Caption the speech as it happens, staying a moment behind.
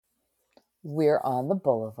We're on the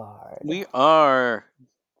boulevard. We are,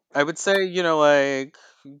 I would say, like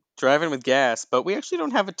driving with gas, but we actually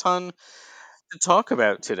don't have a ton to talk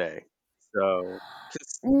about today. So,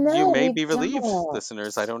 'cause you No, may we be relieved, don't.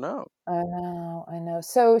 listeners. I don't know. I know, I know.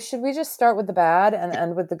 So, should we just start with the bad and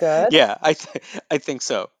end with the good? Yeah, I think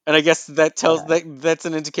so, and I guess that tells Okay. that's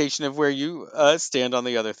an indication of where you stand on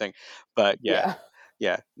the other thing. But yeah, Yeah.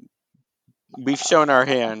 yeah, we've shown our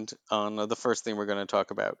Okay. hand on the first thing we're going to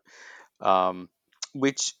talk about, um,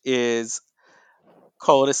 which is,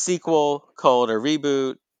 call it a sequel, call it a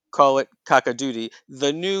reboot, call it Cackadoodie,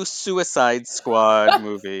 the new Suicide Squad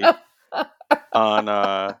movie on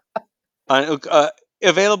on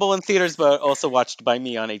available in theaters, but also watched by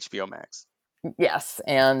me on HBO Max Yes,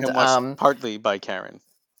 and and watched partly by Karen.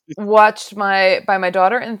 watched my by my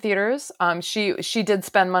daughter in theaters. She did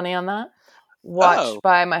spend money on that. Oh, Watched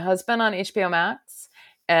by my husband on HBO Max,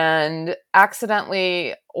 and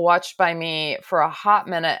accidentally watched by me for a hot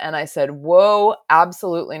minute. And I said, "Whoa,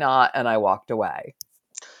 absolutely not!" And I walked away.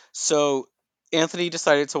 so Anthony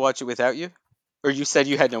decided to watch it without you, or you said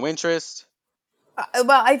you had no interest?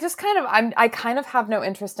 Well, I just kind of I kind of have no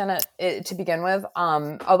interest in it to begin with.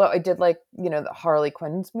 Although I did like the Harley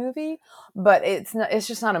Quinn's movie, but it's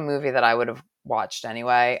just not a movie that I would have watched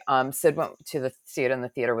anyway. Sid went to see it in the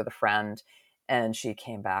theater with a friend, and she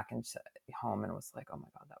came back and home and was like, "Oh my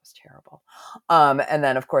god, that was terrible." And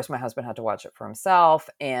then of course my husband had to watch it for himself,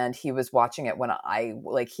 and he was watching it when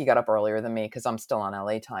he got up earlier than me because I'm still on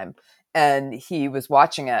LA time, and he was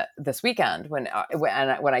watching it this weekend when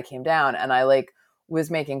I came down, and I was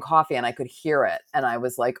making coffee and I could hear it, and I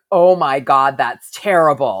was like, "Oh my god, that's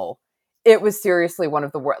terrible." It was seriously one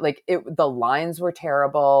of the worst. The lines were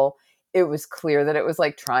terrible. It was clear that it was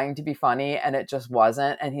like trying to be funny and it just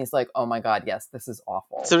wasn't. And he's like, "Oh my god, yes, this is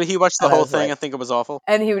awful." So he watched the And I whole was thing like, and think it was awful.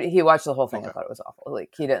 and he watched the whole thing and Okay. thought it was awful.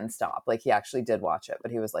 Like he didn't stop. Like he actually did watch it,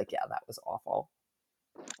 but he was like, "Yeah, that was awful."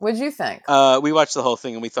 What did you think? We watched the whole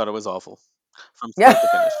thing and we thought it was awful from Yeah. start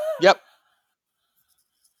to finish. Yep.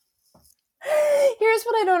 Here's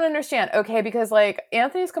what I don't understand. Okay, because like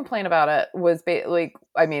Anthony's complaint about it was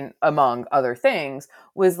I mean, among other things,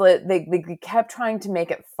 was that they kept trying to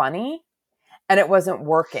make it funny and it wasn't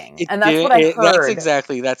working. It And that's did. what I heard.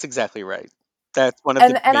 That's exactly right. That's one of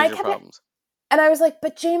the And I major kept problems. and I was like,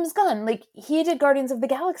 but James Gunn, like he did Guardians of the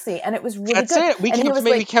Galaxy and it was really That's good. it. And he was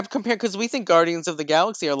We like, kept comparing because we think Guardians of the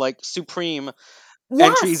Galaxy are like supreme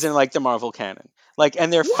entries in yes, like the Marvel canon. Like,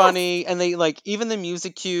 and they're yes, funny, and they like even the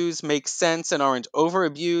music cues make sense and aren't over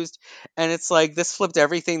abused. And it's like this flipped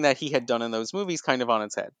everything that he had done in those movies kind of on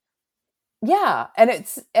its head. yeah. And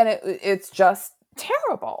it's just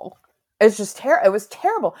terrible. It's just terrible. It was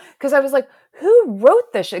terrible because I was like, who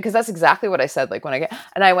wrote this shit? Because that's exactly what I said. Like when I get,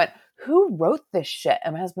 and I went, who wrote this shit?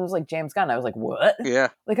 And my husband was like, James Gunn. I was like, what? Yeah.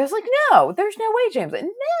 Like I was like, no, there's no way, James. Like,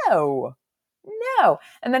 no, no.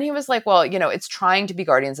 And then he was like, well, it's trying to be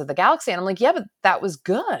Guardians of the Galaxy, and I'm like, yeah, but that was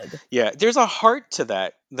good. Yeah, there's a heart to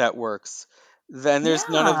that works. Then there's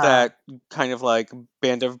none of Yeah, that kind of like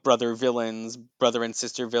band of brother villains, brother and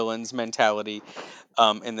sister villains mentality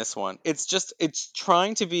in this one. It's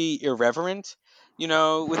trying to be irreverent,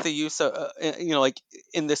 with the use of like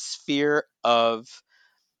in the sphere of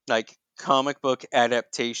like comic book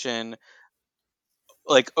adaptation,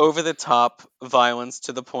 like over the top violence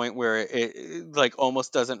to the point where it like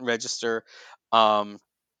almost doesn't register. Um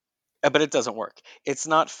but it doesn't work. It's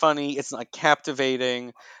not funny, it's not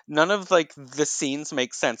captivating. None of like the scenes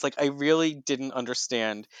make sense. Like I really didn't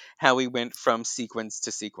understand how we went from sequence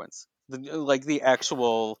to sequence. Like the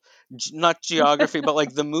actual not geography but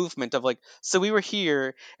like the movement of like, so we were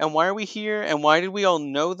here and why are we here and why did we all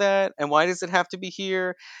know that and why does it have to be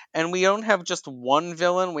here, and we don't have just one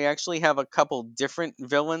villain, we actually have a couple different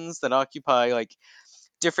villains that occupy like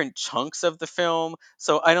different chunks of the film.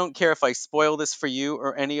 So I don't care if I spoil this for you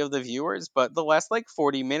or any of the viewers, but the last like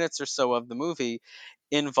 40 minutes or so of the movie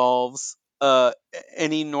involves an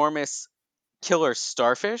enormous killer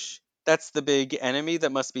starfish. That's the big enemy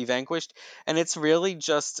that must be vanquished, and it's really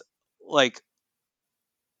just like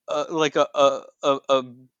like a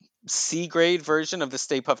C grade version of the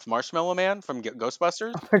Stay Puft Marshmallow Man from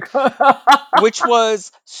Ghostbusters, oh my god. which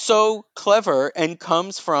was so clever and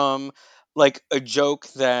comes from like a joke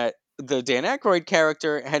that the Dan Aykroyd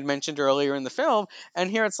character had mentioned earlier in the film. And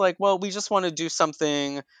here it's like, well, we just want to do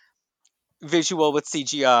something visual with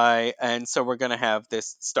CGI, and so we're gonna have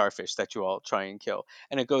this starfish that you all try and kill,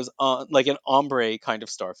 and it goes on like an ombre kind of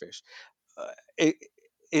starfish. Uh, it,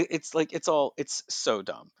 it's like it's so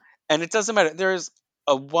dumb, and it doesn't matter. There's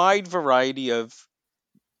a wide variety of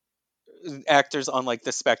actors on like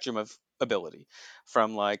the spectrum of ability,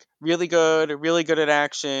 from like really good at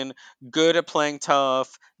action, good at playing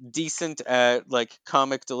tough, decent at like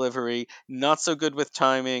comic delivery, not so good with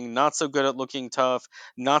timing, not so good at looking tough,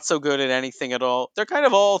 not so good at anything at all. They're kind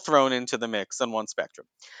of all thrown into the mix on one spectrum.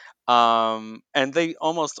 And they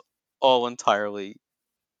almost all entirely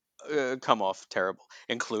come off terrible,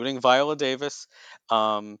 including Viola Davis,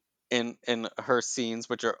 in her scenes,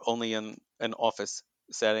 which are only in an office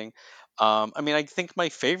setting. I mean, I think my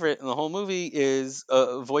favorite in the whole movie is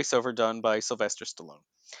a voiceover done by Sylvester Stallone.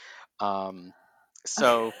 Um,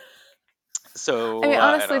 so I mean,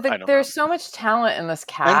 honestly, I don't know, there's so much talent in this and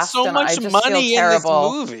cast, so and I much just feel money in this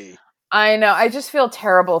terrible. movie. I know. I just feel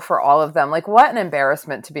terrible for all of them. Like, what an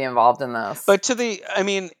embarrassment to be involved in this. But I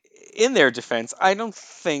mean, in their defense, I don't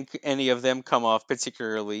think any of them come off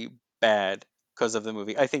particularly bad because of the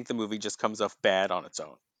movie. I think the movie just comes off bad on its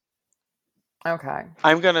own. Okay.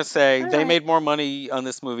 I'm gonna say All they right. made more money on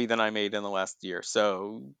this movie than I made in the last year,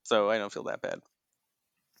 so I don't feel that bad.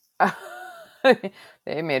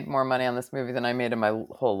 They made more money on this movie than I made in my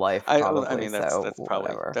whole life, I probably. mean So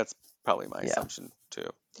whatever. that's probably my Yeah. assumption too.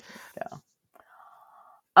 Yeah.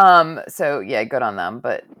 So yeah, good on them.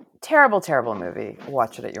 But terrible, terrible movie.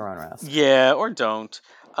 Watch it at your own risk. Yeah, or don't.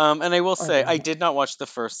 And I will Or say I don't. did not watch the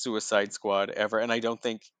first Suicide Squad ever, and I don't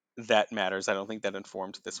think that matters. I don't think that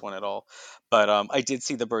informed this one at all. But I did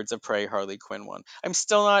see the Birds of Prey Harley Quinn one. I'm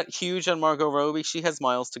still not huge on Margot Robbie. She has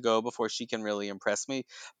miles to go before she can really impress me.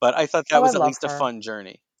 But I thought that Oh, I was at love least a her. fun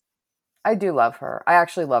journey. I do love her.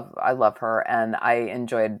 I love her, and I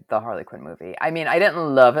enjoyed the Harley Quinn movie. I mean, I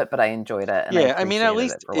didn't love it, but I enjoyed it, and I Yeah, I mean, at appreciated it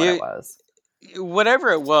least for what it was. whatever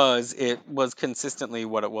it was consistently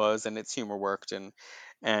what it was, and its humor worked,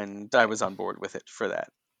 and I was on board with it for that.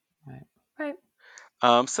 Right.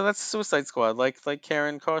 Right. So that's Suicide Squad, like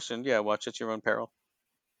Karen cautioned. Yeah, watch at your own peril.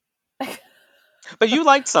 But you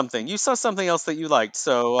liked something. You saw something else that you liked.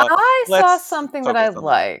 So I saw let's something that I focus on that.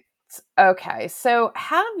 liked. Okay, so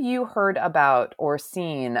have you heard about or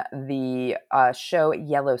seen the show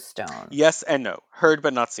Yellowstone? Yes and no. Heard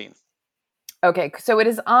but not seen. Okay, so it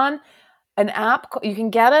is on an app. You can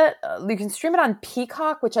get it. You can stream it on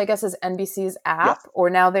Peacock, which I guess is NBC's Yes. app. Or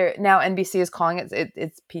now NBC is calling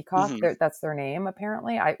it's Peacock. Hmm. That's their name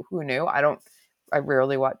apparently. I who knew? I don't. I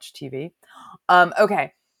rarely watch TV.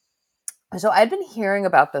 Okay. So I'd been hearing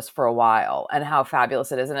about this for a while and how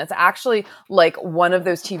fabulous it is. And it's actually like one of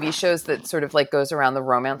those TV shows that sort of like goes around the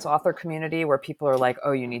romance author community where people are like,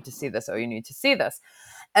 oh, you need to see this. Oh, you need to see this.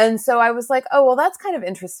 And so I was like, oh, well, that's kind of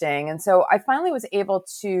interesting. And so I finally was able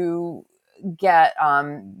to get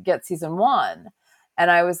season one. And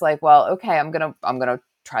I was like, well, okay, I'm gonna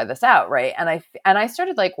try this out, right? And I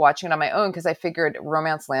started like watching it on my own because I figured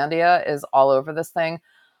Romance Landia is all over this thing.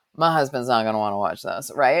 My husband's not gonna want to watch this,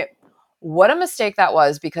 right? What a mistake that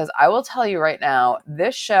was, because I will tell you right now,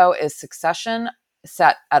 this show is Succession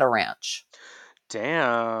set at a ranch.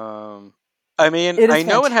 Damn. I mean, It I is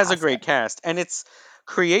know it has a great fantastic. cast, and its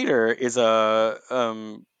creator is An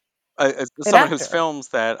someone whose actor. films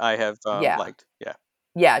that I have Yeah. liked. Yeah.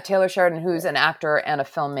 Yeah, Taylor Sheridan, who's an actor and a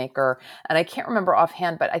filmmaker. And I can't remember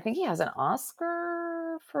offhand, but I think he has an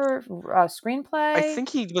Oscar for I screenplay think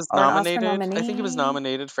he was or an Oscar nominated. I think he was nominee.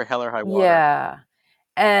 nominated for Hell or High Water. Yeah.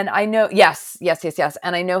 And I know, yes, yes, yes, yes.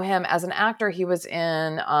 And I know him as an actor. He was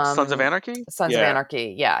in Sons of Anarchy? Sons of Yeah.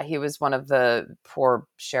 Anarchy. Yeah, he was one of the poor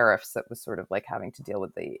sheriffs that was sort of like having to deal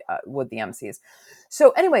with the MCs.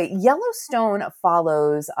 So anyway, Yellowstone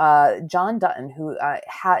follows John Dutton, who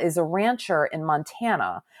is a rancher in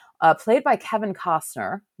Montana, played by Kevin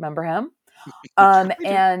Costner. Remember him? I do.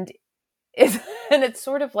 And it's and it's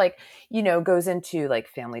sort of like, goes into like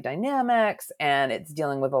family dynamics, and it's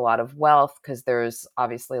dealing with a lot of wealth because there's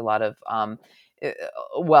obviously a lot of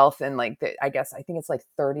wealth in like I guess I think it's like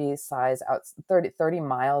 30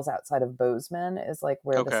 miles outside of Bozeman is like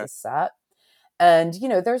where this Okay. is set. And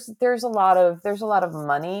there's a lot of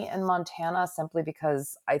money in Montana simply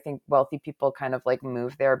because I think wealthy people kind of like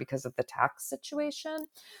move there because of the tax situation.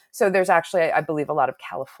 So there's actually, I believe, a lot of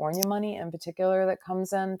California money in particular that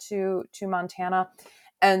comes into to Montana.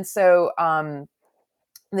 And so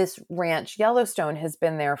this ranch Yellowstone has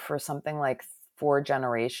been there for something like 4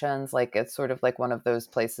 generations. Like it's sort of like one of those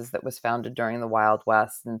places that was founded during the Wild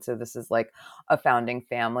West. And so this is like a founding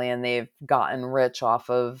family, and they've gotten rich off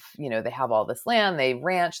of, they have all this land, they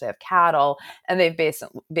ranch, they have cattle, and they've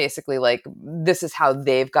basically like, this is how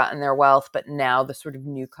they've gotten their wealth. But now the sort of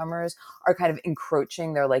newcomers are kind of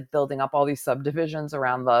encroaching. They're like building up all these subdivisions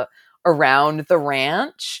around the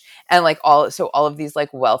ranch, and like all of these like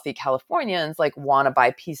wealthy Californians like want to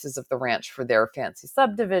buy pieces of the ranch for their fancy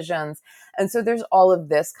subdivisions. And so there's all of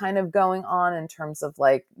this kind of going on in terms of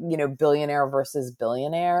like, billionaire versus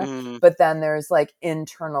billionaire. Mm. But then there's like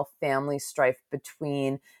internal family strife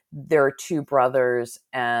between their two brothers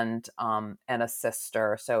and a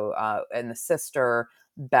sister. So and the sister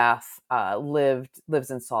Beth lives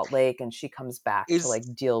in Salt Lake, and she comes back to Is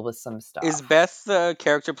like deal with some is stuff. Beth the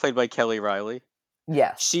character played by Kelly Riley?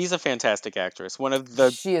 Yes, She's a fantastic actress, one of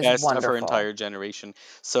the she is best of her wonderful. entire generation.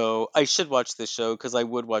 So I should watch this show because I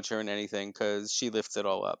would watch her in anything because she lifts it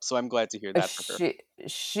all up. So I'm glad to hear that for her.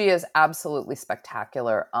 She is absolutely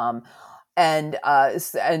spectacular. And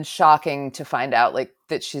shocking to find out like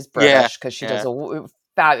that she's Yeah, British, because she does yeah,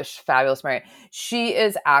 a fabulous Mary. She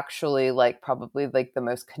is actually like probably like the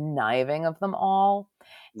most conniving of them all.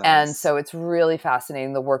 And nice. so it's really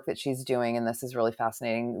fascinating. The work that she's doing in this is really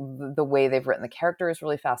fascinating. The way they've written the character is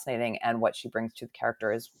really fascinating, and what she brings to the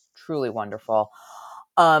character is truly wonderful.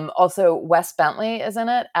 Also, Wes Bentley is in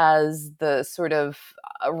it as the sort of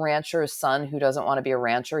rancher's son who doesn't want to be a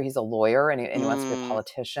rancher. He's a lawyer, and he wants to be a Mm,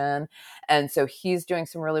 politician. And so he's doing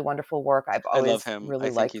some really wonderful work. I've I love always him. I really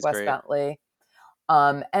think liked he's Wes great. Bentley.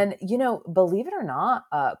 And believe it or not,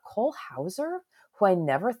 Cole Hauser, who I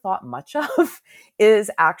never thought much of,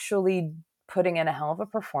 is actually putting in a hell of a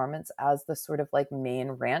performance as the sort of like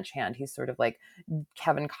main ranch hand. He's sort of like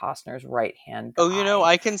Kevin Costner's right hand Oh, guy.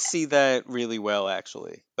 I can see that really well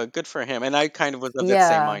actually. But good for him. And I kind of was of that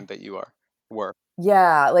same Yeah. mind that you were.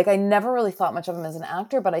 Yeah, like I never really thought much of him as an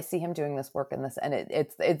actor, but I see him doing this work in this, and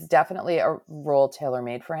it's definitely a role tailor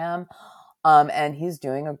made for him. And he's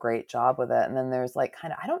doing a great job with it. And then there's like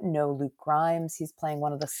kind of, I don't know, Luke Grimes. He's playing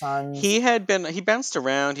one of the sons. He bounced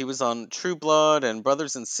around. He was on True Blood and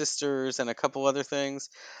Brothers and Sisters and a couple other things.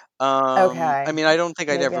 I Okay, mean, I don't think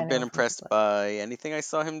I'd maybe ever I know been him from impressed by anything I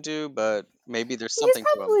saw him do, but maybe there's He's something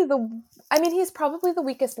to him. probably the. I mean, he's probably the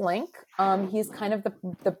weakest link. He's kind of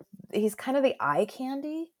the he's kind of the eye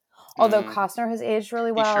candy. Although Mm, Costner has aged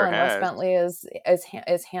really he well, sure and Wes has. Bentley is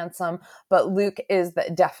handsome, but Luke is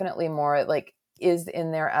definitely more like is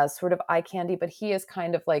in there as sort of eye candy. But he is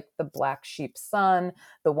kind of like the black sheep son,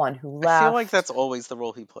 the one who I feel like left. that's always the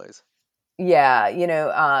role he plays. Yeah,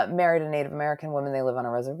 married a Native American woman. They live on the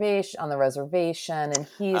reservation, and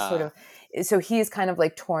he's sort Uh, of, so he's kind of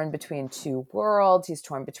like torn between two worlds. He's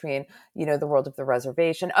torn between, the world of the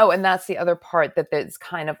reservation. Oh, and that's the other part, that there's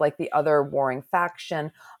kind of like the other warring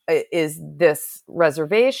faction, is this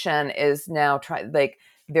reservation is now trying, like,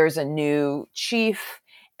 there's a new chief,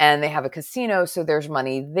 and they have a casino, so there's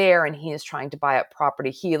money there, and he is trying to buy up property.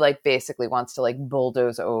 He like basically wants to like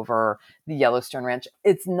bulldoze over the Yellowstone Ranch.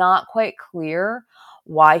 It's not quite clear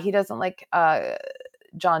why he doesn't like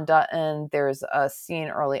John Dutton. There's a scene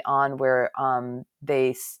early on where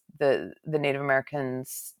the Native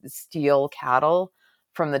Americans steal cattle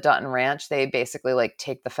from the Dutton Ranch. They basically like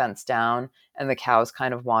take the fence down, and the cows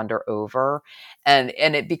kind of wander over, and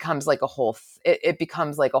it becomes like it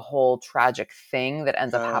becomes like a whole tragic thing that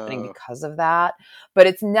ends up happening uh, because of that. But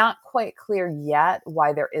it's not quite clear yet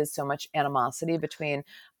why there is so much animosity between,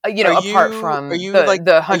 apart are from you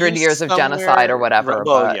the are you 100 years of genocide or somewhere? whatever.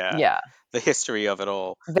 Well, But yeah, yeah, the history of it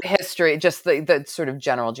all. the history, just the sort of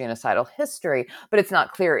general genocidal history. But it's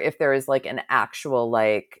not clear if there is like an actual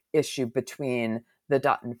like issue between the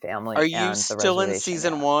Dutton Are family you and the still in reservation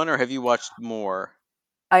season yet. one, or have you watched more?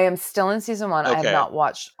 I am still in season one. I have Okay. not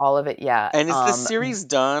watched all of it yet. And is the series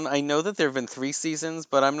done? I know that there have been 3 seasons,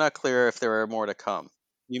 but I'm not clear if there are more to come.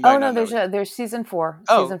 You Oh might no, not know. there's season four.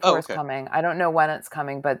 Oh, Season oh, four is okay. coming. I don't know when it's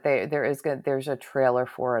coming, but there's a trailer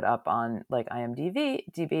for it up on like IMDb,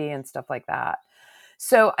 DB, and stuff like that.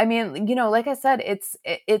 So I mean, like I said, it's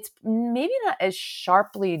maybe not as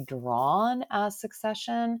sharply drawn as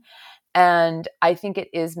Succession, and I think it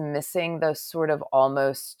is missing those sort of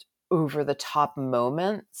almost over the top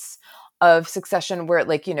moments of Succession, where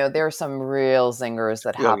like, there are some real zingers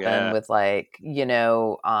that Oh, happen yeah. with like,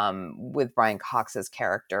 with Brian Cox's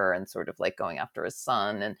character, and sort of like going after his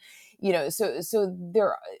son. And, so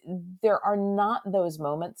there are not those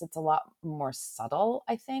moments. It's a lot more subtle,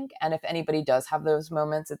 I think. And if anybody does have those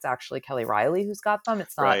moments, it's actually Kelly Riley who's got them.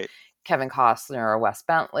 It's not Right. Kevin Costner or Wes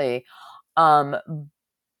Bentley. Um,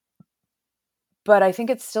 but I think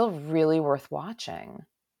it's still really worth watching.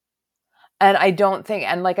 And I don't think,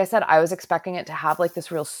 and like I said, I was expecting it to have like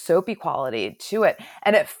this real soapy quality to it.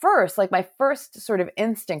 And at first, like my first sort of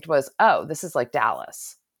instinct was, oh, this is like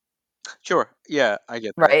Dallas, Sure. Yeah, I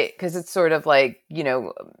get that. right? Because it's sort of like,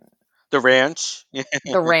 The ranch. Yeah.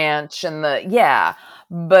 the ranch and the yeah.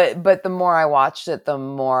 But the more I watched it, the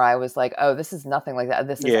more I was like, oh, this is nothing like that.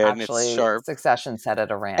 This is Yeah, and it's actually sharp. Succession set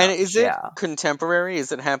at a And is ranch. it Yeah. contemporary?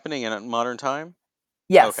 Is it happening in a modern time?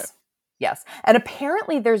 Okay. Yes. Yes. And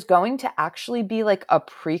apparently there's going to actually be like a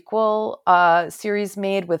prequel series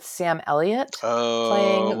made with Sam Elliott Oh,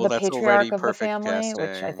 playing well, the that's already patriarch of the perfect family,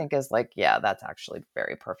 which I casting. think is like, yeah, that's actually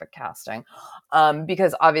very perfect casting.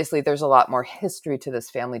 Because obviously there's a lot more history to this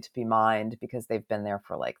family to be mined because they've been there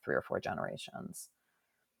for like 3 or 4 generations.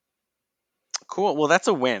 Cool. Well, that's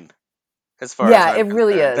a win as far as Yeah, I'm it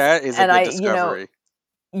really concerned. is. That is a And good you know, discovery.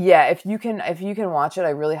 yeah, if you can watch it, I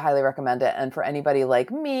really highly recommend it. And for anybody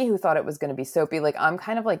like me who thought it was going to be soapy, like I'm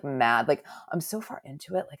kind of like mad. Like I'm so far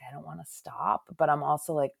into it, like I don't want to stop, but I'm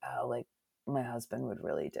also like, oh, like my husband would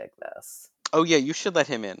really dig this. Oh, yeah, you should let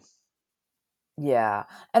him in. Yeah.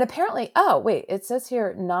 And apparently, oh, wait, it says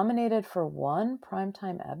here nominated for 1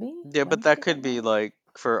 Primetime Emmy. Yeah, When but did that it get could be nominated? like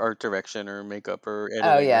for art direction or makeup or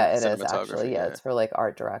Oh editing or yeah, it is actually. cinematography. Yeah, Yeah. it's for like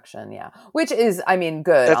art direction, yeah. Which is, I mean,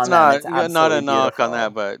 good That's on them. not It's yeah, not a absolutely knock on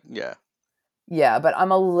that, beautiful. but yeah. Yeah, but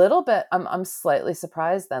I'm slightly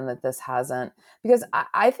surprised then that this hasn't, because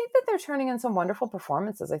I think that they're turning in some wonderful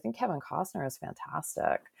performances. I think Kevin Costner is fantastic.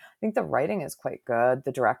 I think the writing is quite good.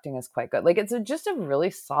 The directing is quite good. Like it's just a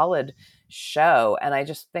really solid show. And I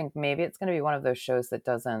just think maybe it's going to be one of those shows that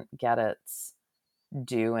doesn't get its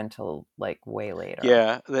due until like way later.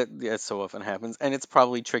 Yeah, that so often happens. And it's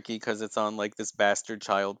probably tricky because it's on like this bastard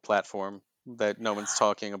child platform that no one's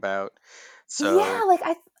talking about. So Yeah, like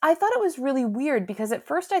I thought it was really weird because at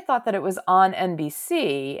first I thought that it was on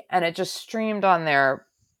NBC and it just streamed on their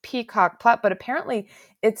Peacock but apparently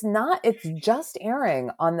it's not. It's just airing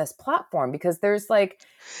on this platform because there's like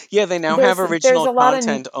yeah, they now have there's original a lot of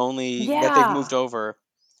content only that they've yeah. moved over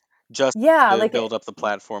just Yeah, to like build up the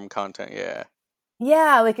platform content. Yeah.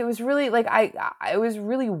 yeah, like it was really like it was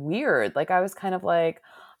really weird. Like I was kind of like,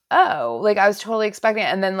 oh, like I was totally expecting it.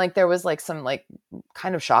 And then like there was like some like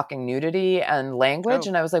kind of shocking nudity and language. Oh,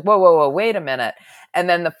 And I was like, whoa, whoa, whoa, wait a minute. And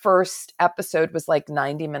then the first episode was like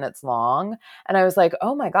 90 minutes long. And I was like,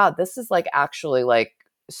 oh my God, this is like actually like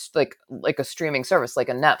a streaming service, like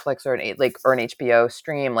a Netflix or an HBO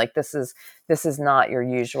stream. Like this is not your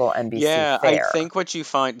usual NBC yeah, I fare. think what you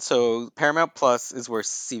find so Paramount Plus is where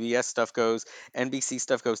CBS stuff goes, NBC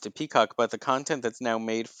stuff goes to Peacock, but the content that's now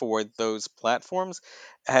made for those platforms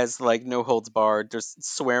has like no holds barred. There's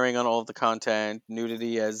swearing on all of the content,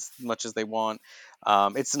 nudity as much as they want.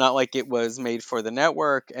 It's not like it was made for the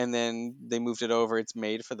network and then they moved it over. It's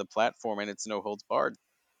made for the platform and it's no holds barred.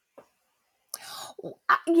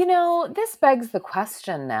 This begs the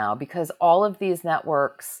question now because all of these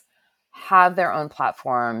networks have their own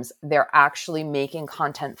platforms. They're actually making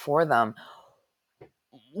content for them.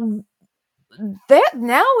 That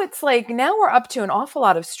now it's like now we're up to an awful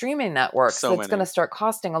lot of streaming networks So that's going to many. start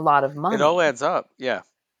costing a lot of It all money. adds up. Yeah.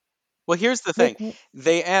 Well, here's the Like thing.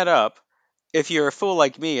 They add up. If you're a fool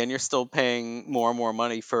like me and you're still paying more and more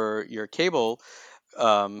money for your cable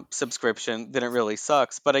subscription, then it really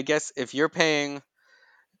sucks. But I guess if you're paying,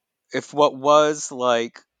 if what was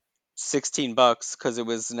like 16 bucks because it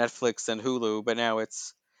was Netflix and Hulu, but now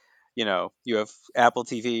it's, you have Apple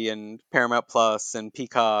TV and Paramount Plus and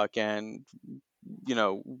Peacock and, you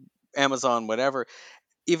know, Amazon, whatever,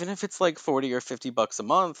 even if it's like 40 or 50 bucks a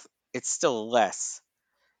month, it's still less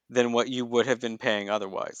than what you would have been paying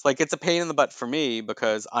otherwise. Like it's a pain in the butt for me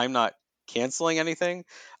because I'm not canceling anything.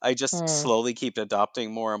 I just hmm, slowly keep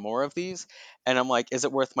adopting more and more of these. And I'm like, is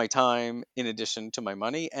it worth my time in addition to my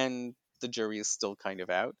money? And the jury is still kind of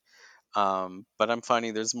out. But I'm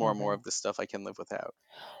finding there's more and more mhm. of this stuff I can live without.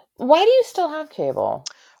 Why do you still have cable?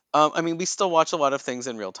 I mean, we still watch a lot of things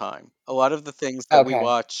in real time. A lot of the things that we Okay.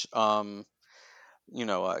 watch,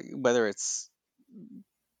 whether it's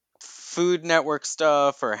Food Network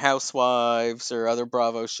stuff or Housewives or other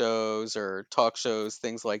Bravo shows or talk shows,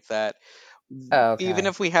 things like that. Even Okay.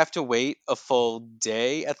 if we have to wait a full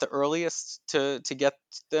day at the earliest to get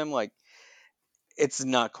them, like it's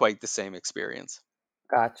not quite the same experience.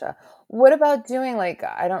 Gotcha. What about doing like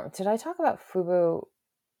I don't did I talk about Fubu?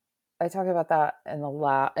 I talked about that in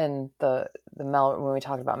the Mel when we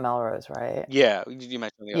talked about Melrose, right? Yeah, you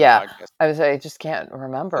mentioned the other Yeah, podcast. I just can't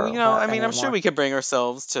remember I what mean, I'm sure anymore. we could bring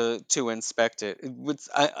ourselves to inspect it.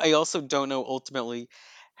 I also don't know ultimately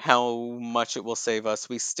how much it will save us.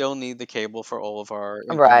 We still need the cable for all of our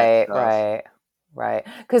internet Right, stuff. right, right.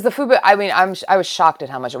 Because the Fubo, I mean, I was shocked at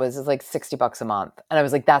how much it was. It's like $60 a month, and I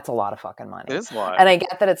was like, that's a lot of fucking It money. is a lot. And I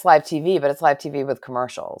get that it's live TV, but it's live TV with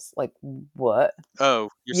commercials. Like what? Oh,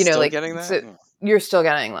 you're still Like getting that? so you're still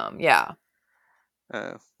getting them, yeah.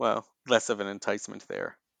 Well, less of an enticement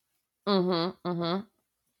there. Mm-hmm. Mm-hmm.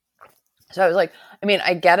 So I was like, I mean,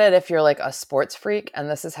 I get it if you're like a sports freak, and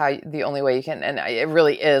this is how the only way you can. And it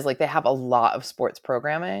really is like they have a lot of sports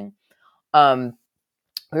programming. Um,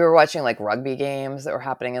 we were watching like rugby games that were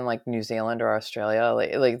happening in like New Zealand or Australia.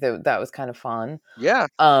 That was kind of fun. Yeah,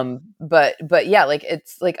 But yeah, like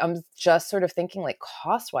it's like I'm just sort of thinking like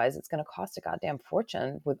cost wise, it's going to cost a goddamn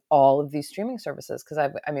fortune with all of these streaming services because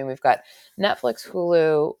I mean we've got Netflix,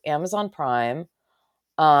 Hulu, Amazon Prime,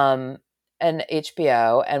 um, and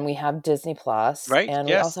HBO, and we have Disney Plus, right. and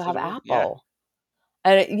we Yes, also have literally. Yeah, Apple,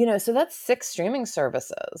 and so that's 6 streaming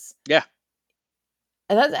services, yeah.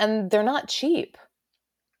 and they're not cheap.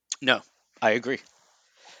 No, I agree.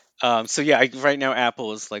 So yeah, right now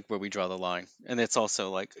Apple is like where we draw the line, and it's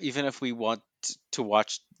also like even if we want to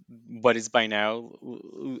watch what is by now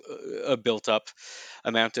a built-up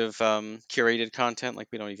amount of curated content, like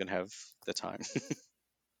we don't even have the time.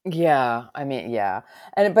 Yeah, I mean, yeah,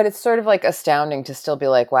 and but it's sort of like astounding to still be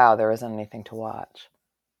like, wow, there isn't anything to watch.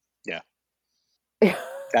 Yeah,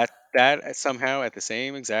 that somehow at the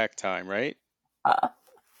same exact time, right?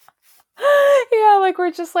 Yeah, like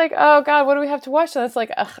we're just like, oh god, what do we have to watch? And it's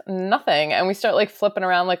like, ugh, nothing. And we start like flipping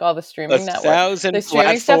around like all the A streaming network, the thousand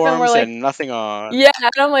streaming stuff, and we're platforms like, and nothing on. yeah.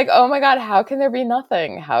 And I'm like, oh my god, how can there be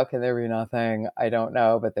nothing? How can there be nothing? I don't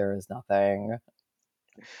know, but there is nothing.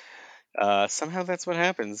 Somehow that's what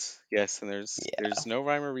happens. Yes, and Yeah. there's no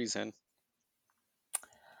rhyme or reason.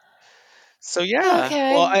 So yeah,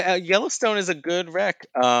 well, Okay. Yellowstone is a good rec.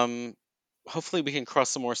 Hopefully we can cross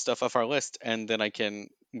some more stuff off our list, and then I can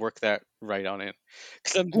work that right on in.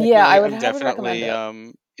 Because Yeah, I'm I would recommend definitely it.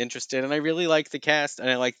 interested, and I really like the cast and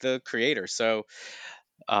I like the creator. So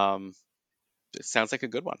um, it sounds like a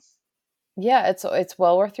good one. Yeah, it's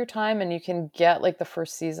well worth your time, and you can get like the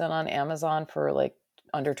first season on Amazon for like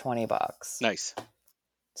under $20. Nice.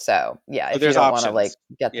 So yeah, So if you there's don't want to like options.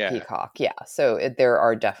 get the Yeah, Peacock, yeah. So there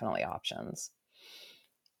are definitely options.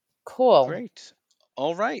 Cool. great.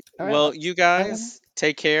 All right. All right. Well, Well, you I'm gonna. guys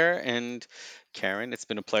take care, and Karen, it's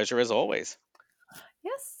been a pleasure as always.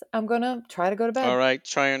 Yes, I'm gonna try to go to All bed. right,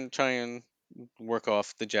 try and work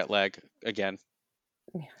off the jet lag again.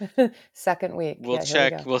 Second week. We'll Yeah, here we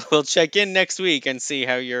check. go. We'll check in next week and see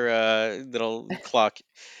how your little clock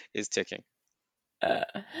is ticking. All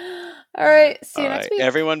right. See All you next right, week.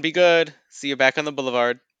 everyone, be good. See you back on the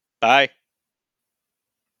boulevard. Bye.